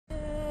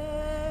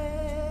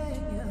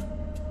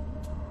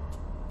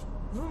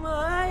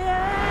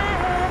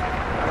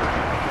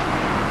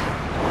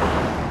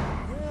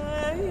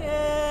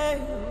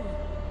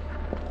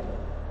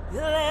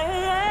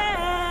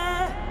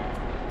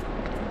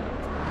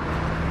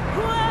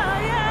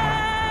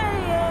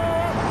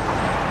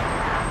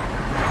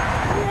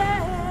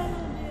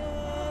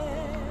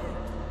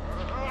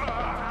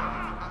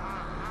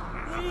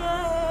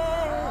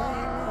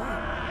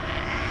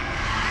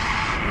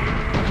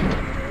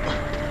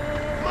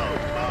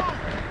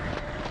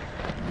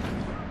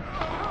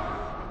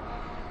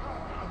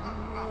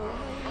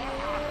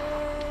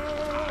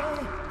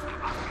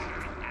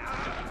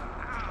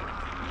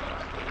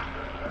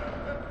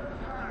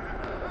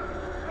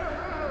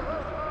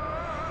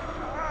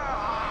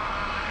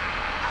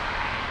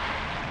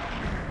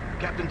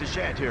Captain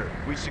Deshant here.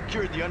 We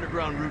secured the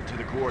underground route to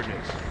the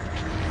coordinates.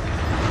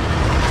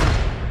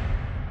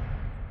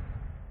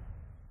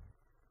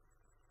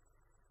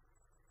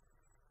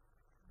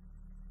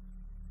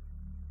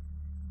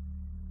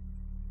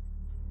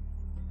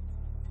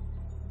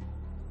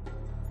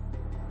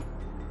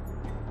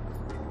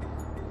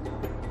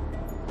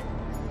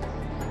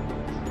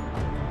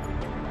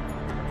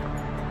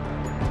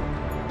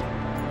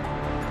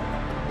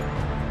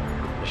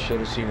 Should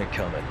have seen it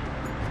coming.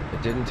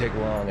 It didn't take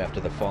long after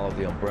the fall of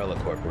the Umbrella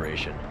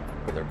Corporation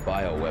for their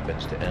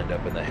bioweapons to end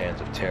up in the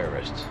hands of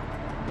terrorists.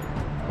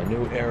 A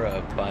new era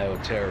of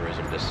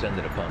bioterrorism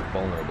descended upon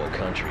vulnerable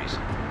countries,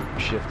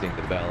 shifting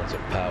the balance of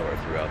power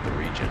throughout the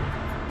region.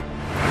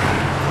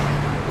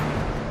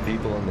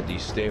 People in the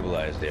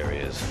destabilized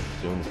areas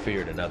soon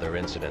feared another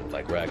incident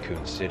like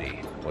Raccoon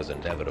City was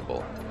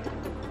inevitable.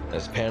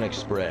 As panic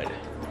spread,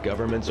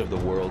 governments of the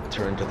world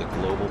turned to the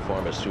Global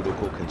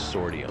Pharmaceutical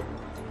Consortium,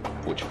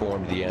 which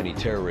formed the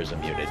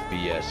anti-terrorism unit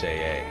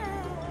BSAA.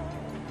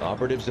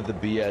 Operatives of the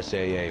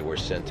BSAA were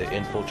sent to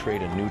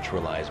infiltrate and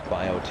neutralize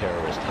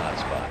bioterrorist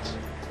hotspots,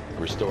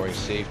 restoring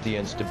safety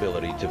and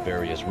stability to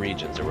various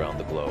regions around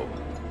the globe.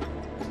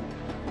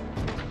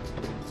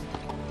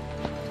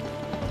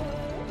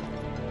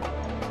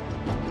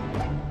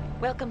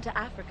 Welcome to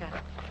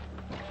Africa.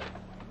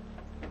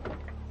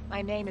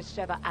 My name is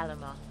Sheva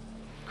Alomar.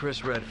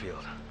 Chris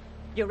Redfield.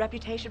 Your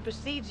reputation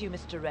precedes you,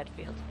 Mr.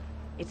 Redfield.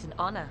 It's an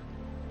honor.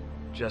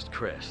 Just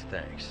Chris,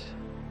 thanks.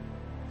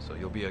 So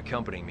you'll be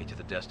accompanying me to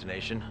the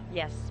destination?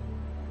 Yes.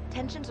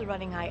 Tensions are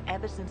running high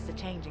ever since the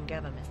change in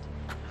government.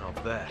 I'll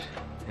bet.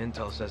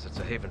 Intel says it's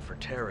a haven for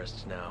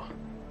terrorists now.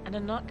 And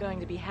I'm not going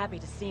to be happy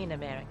to see an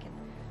American,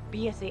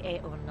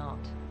 BSAA or not.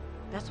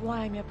 That's why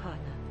I'm your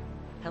partner.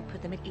 Help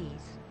put them at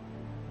ease.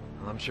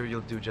 Well, I'm sure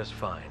you'll do just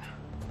fine.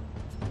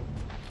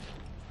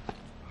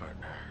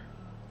 Partner.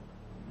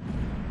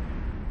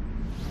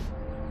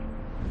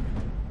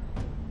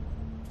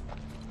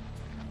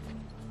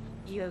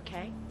 You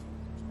okay?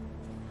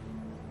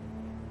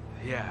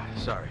 Yeah,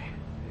 sorry.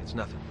 It's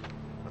nothing.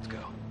 Let's go.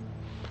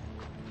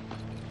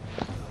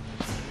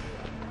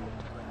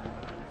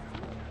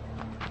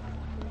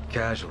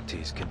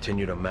 Casualties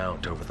continue to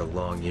mount over the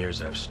long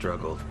years I've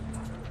struggled.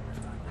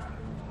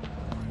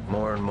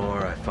 More and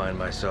more, I find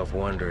myself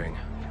wondering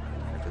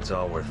if it's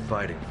all worth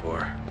fighting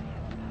for.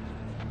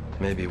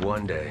 Maybe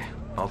one day,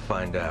 I'll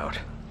find out.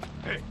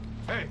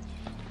 Hey!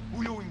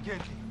 Huyo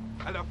ingenti.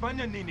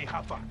 Anafanya nini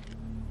hapa?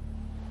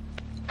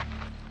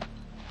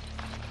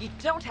 You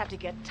don't have to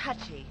get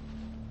touchy.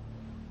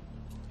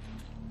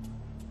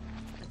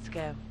 Let's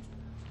go.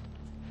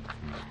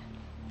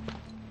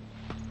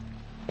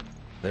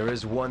 There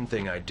is one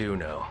thing I do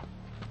know.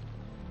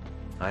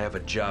 I have a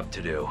job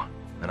to do,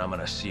 and I'm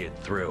gonna see it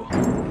through.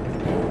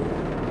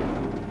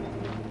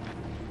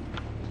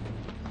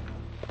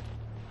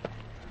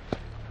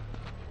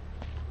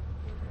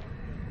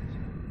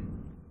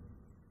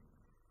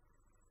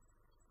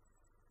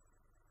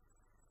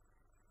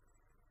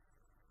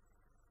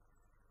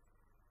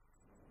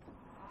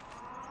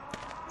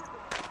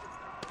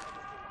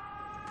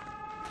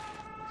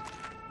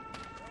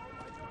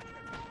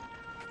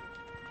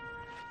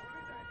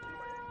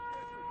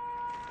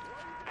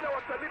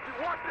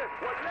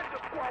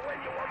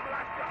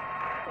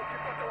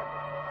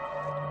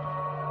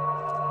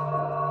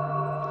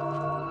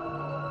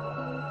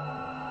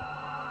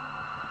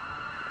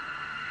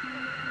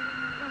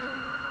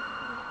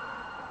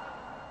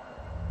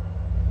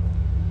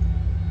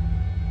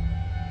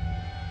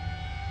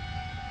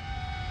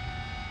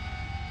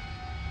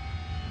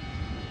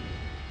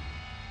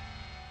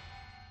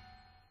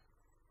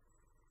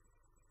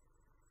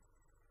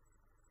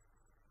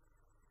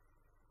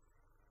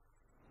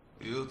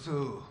 You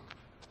too.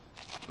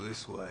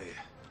 This way.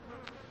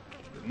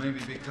 But maybe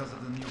because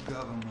of the new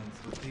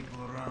government, the people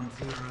around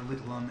here are a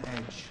little on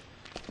edge.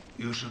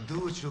 You should do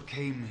what you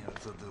came here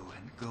to do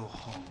and go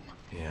home.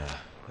 Yeah,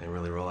 they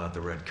really roll out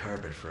the red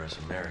carpet for us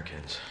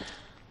Americans.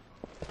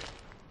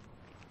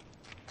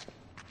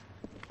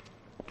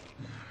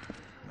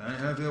 I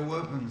have your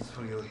weapons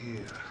for you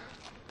here.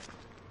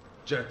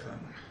 Check them.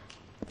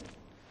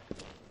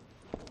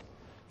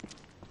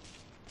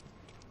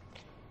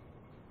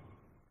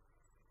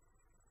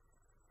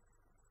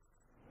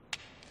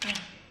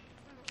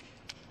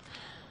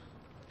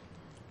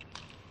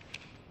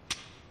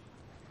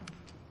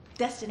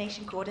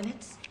 Destination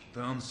coordinates?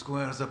 Town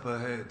square's up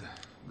ahead.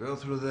 Go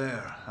through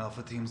there.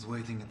 Alpha team's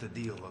waiting at the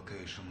deal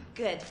location.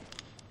 Good.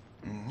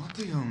 What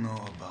do you know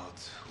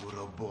about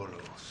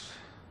Ouroboros?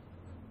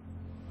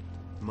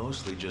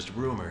 Mostly just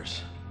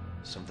rumors.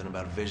 Something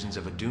about visions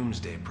of a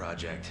doomsday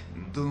project.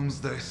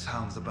 Doomsday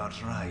sounds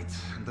about right,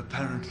 and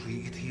apparently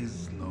it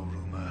is no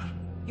rumor.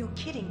 You're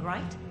kidding,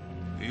 right?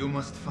 You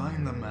must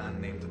find a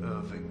man named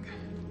Irving.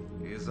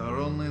 He is our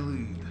only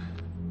lead.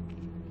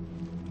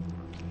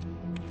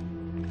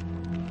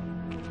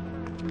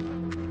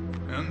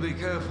 And be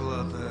careful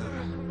out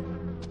there.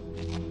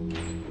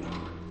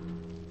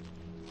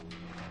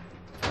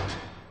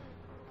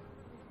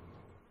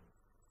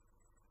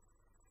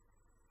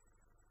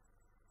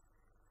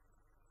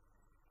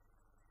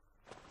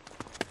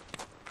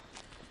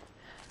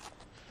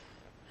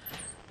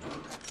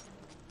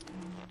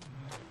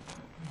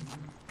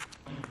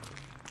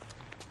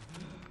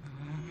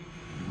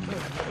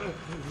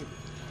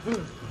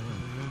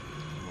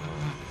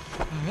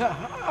 Freeze!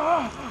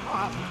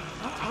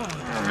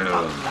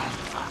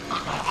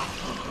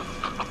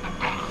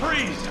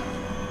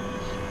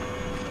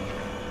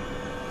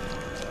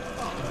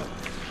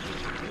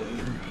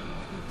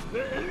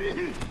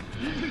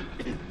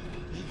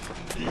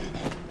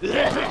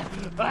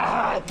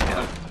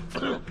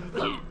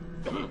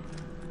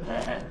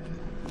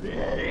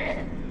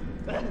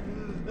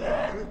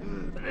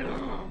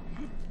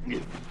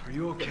 Are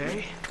you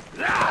okay?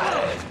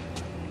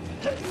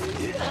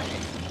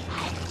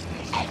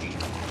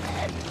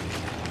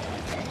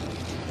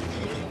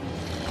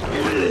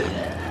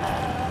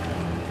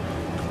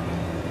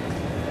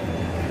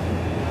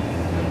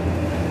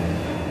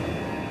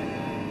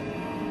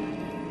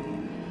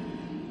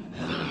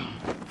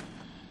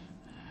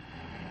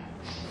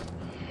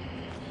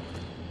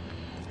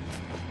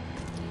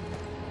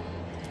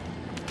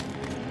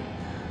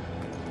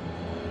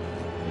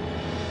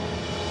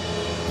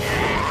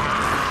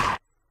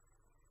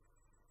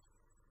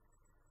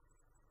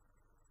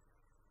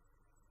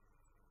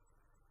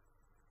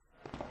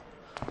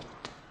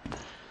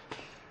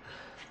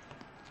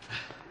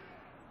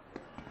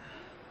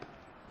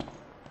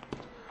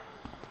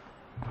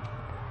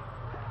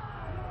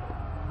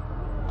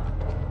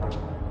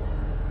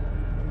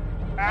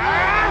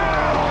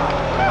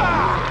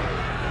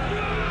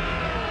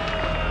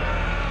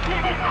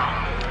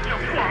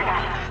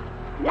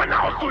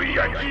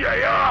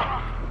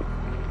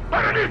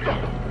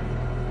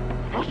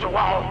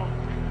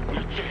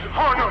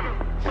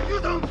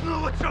 You don't know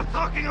what you're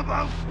talking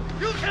about!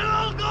 You can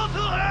all go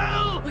to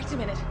hell! Wait a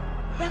minute.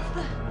 That's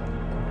the...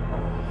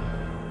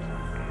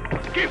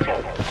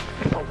 Schifo!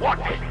 What?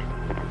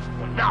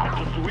 Now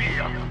to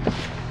Suia!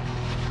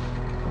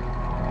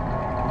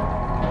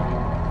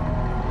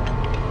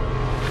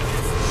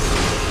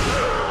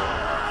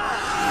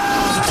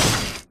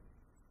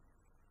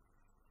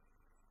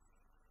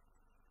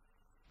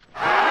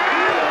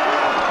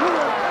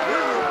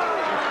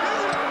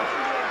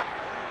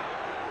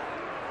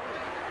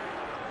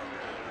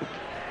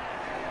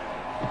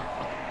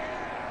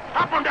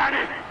 Hapo ndani!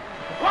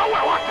 Wawe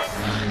wote!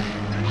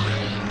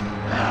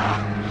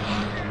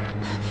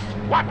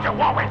 Wache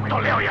wawe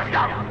toleo ya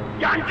damu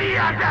ya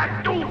njia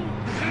zetu!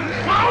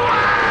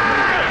 Wawe!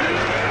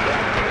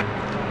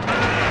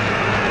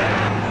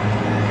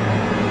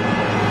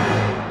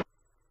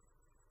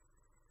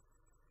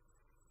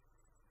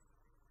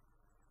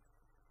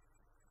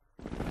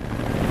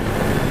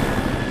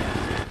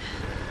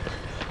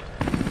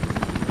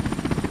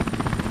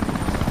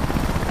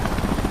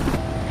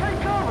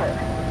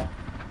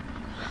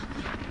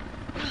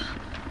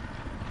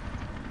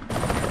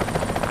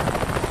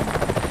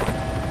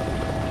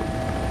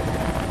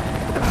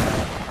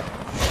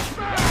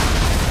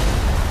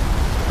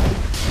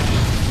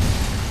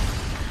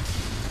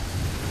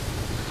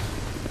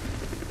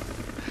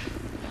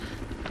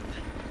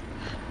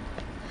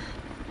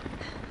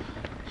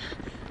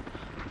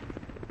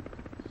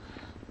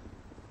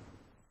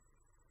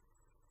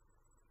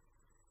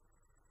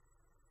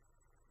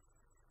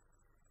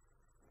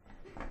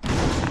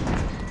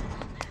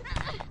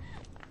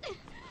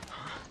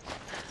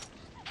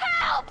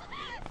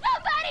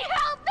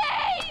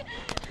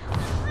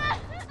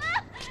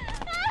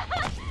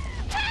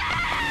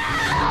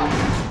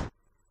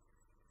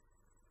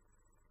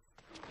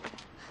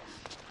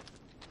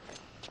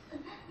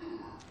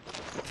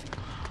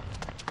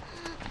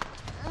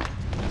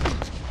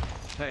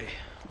 Hey,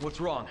 what's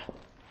wrong?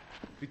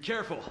 Be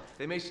careful.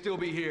 They may still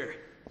be here.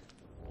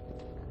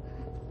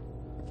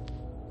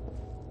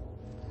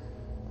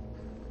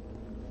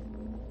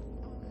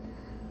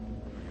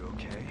 Are you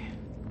okay?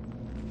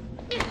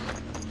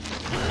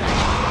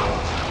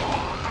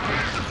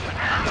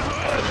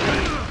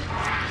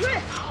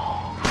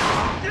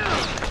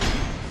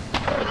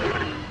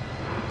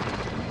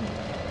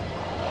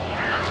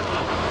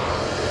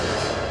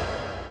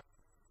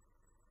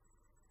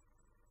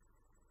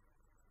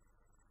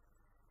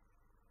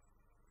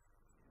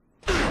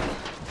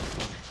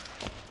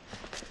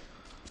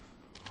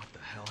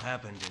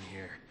 Happened in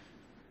here?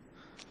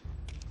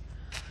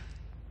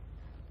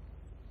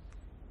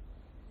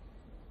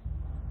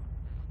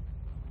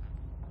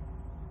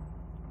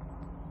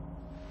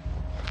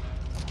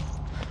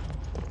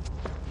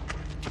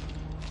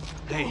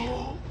 Hey,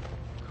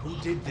 who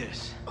did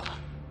this?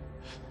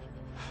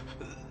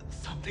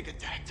 Something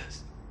attacked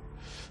us.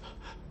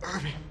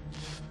 Irving.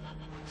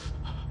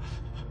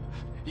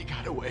 He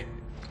got away. It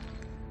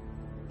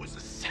was a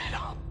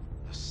setup.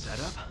 A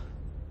setup?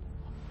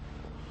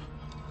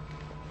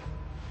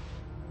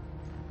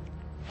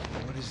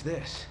 What is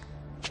this?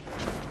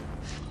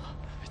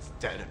 It's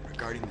data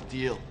regarding the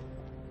deal.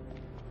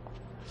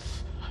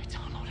 I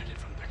downloaded it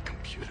from their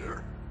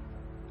computer.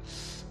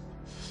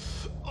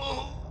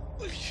 Oh,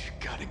 you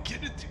gotta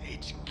get it to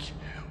HQ.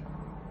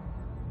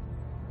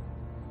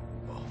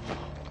 Oh.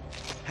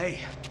 Hey,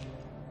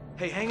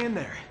 hang in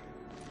there.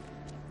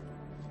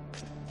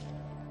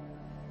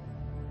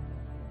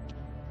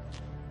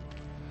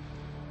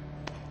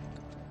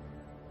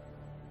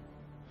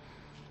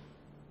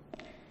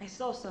 I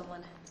saw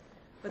someone,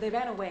 but they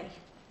ran away.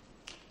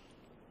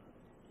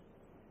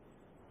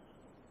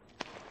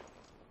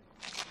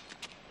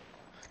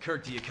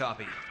 Kirk, do you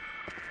copy?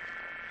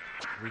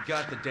 We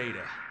got the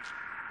data,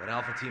 but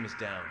Alpha Team is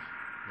down.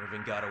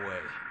 Irving got away.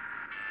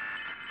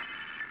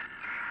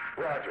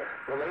 Roger.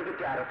 Relay the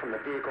data from the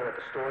vehicle at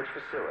the storage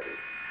facility.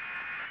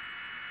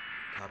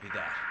 Copy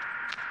that.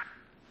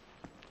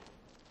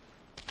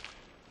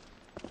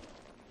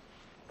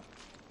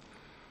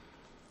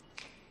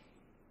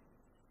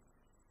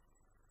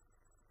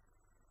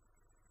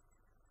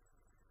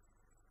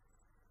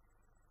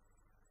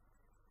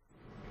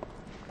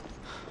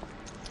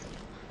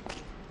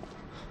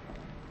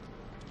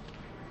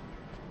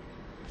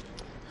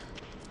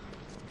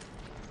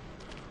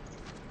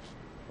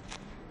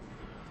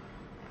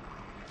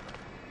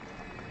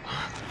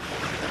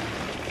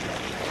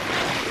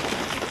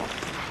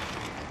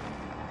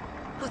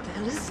 What the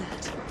hell is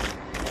that?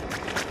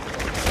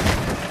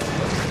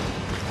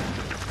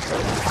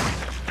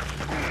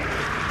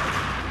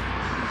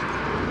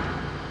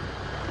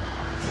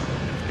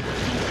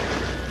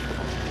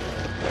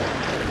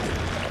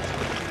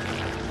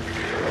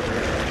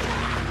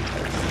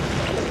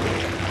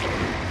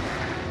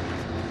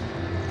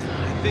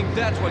 I think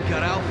that's what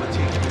got Alpha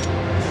Team.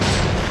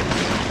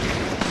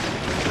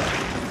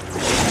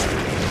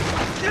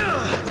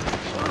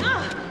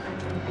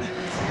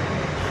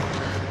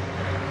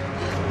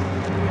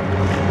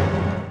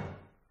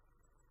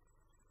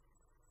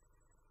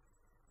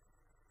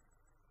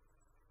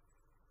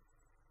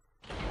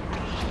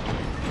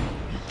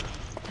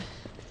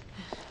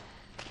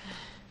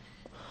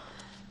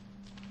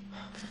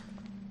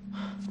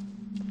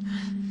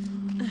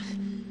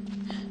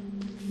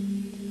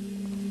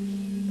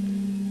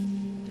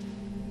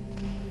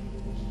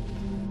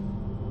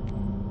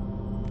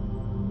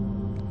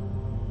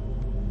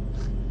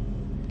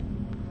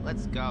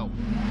 Let's go.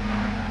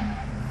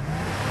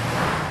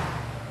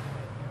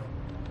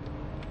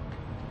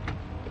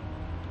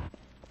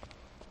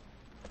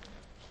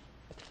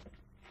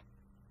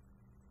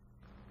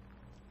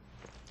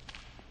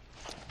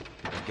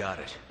 Got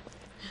it.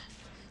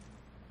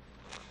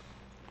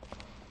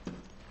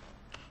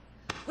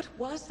 What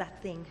was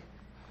that thing?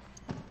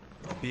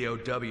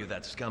 BOW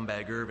that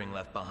scumbag Irving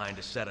left behind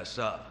to set us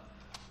up.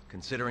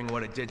 Considering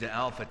what it did to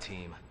Alpha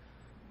Team,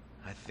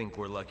 I think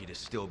we're lucky to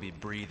still be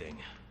breathing.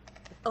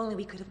 If only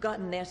we could have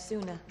gotten there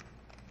sooner.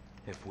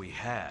 If we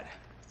had,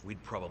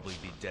 we'd probably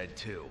be dead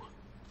too.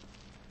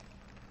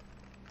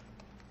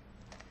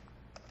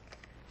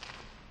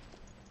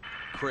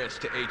 Chris,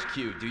 to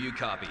HQ, do you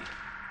copy?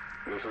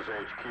 This is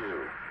HQ.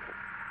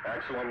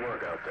 Excellent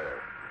work out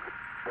there.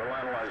 We'll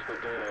analyze the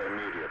data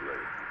immediately.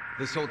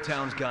 This whole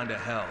town's gone to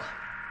hell.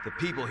 The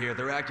people here,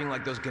 they're acting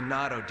like those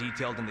Ganado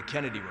detailed in the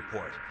Kennedy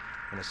report.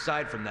 And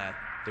aside from that,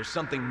 there's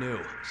something new,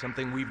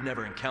 something we've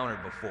never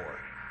encountered before.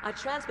 Our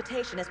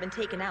transportation has been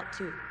taken out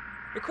too.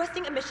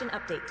 Requesting a mission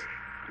update.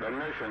 The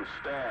mission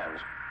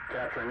stands.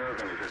 Capturing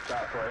Irving is your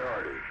top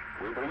priority.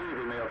 We believe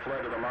he may have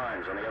fled to the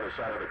mines on the other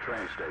side of the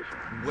train station.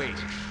 Wait,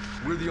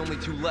 we're the only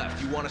two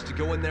left. You want us to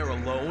go in there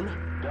alone?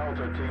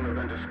 Delta team have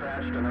been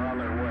dispatched and are on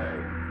their way.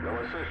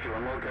 They'll assist you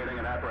in locating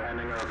and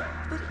apprehending Irving.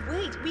 But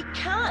wait, we I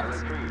can't!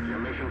 repeat, your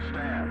mission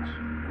stands.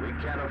 We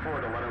can't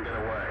afford to let him get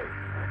away.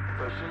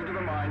 Proceed to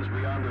the mines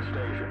beyond the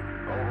station.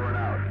 Over and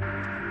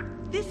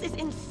out. This is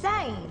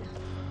insane!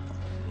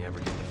 You ever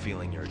get the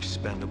feeling you're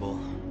expendable?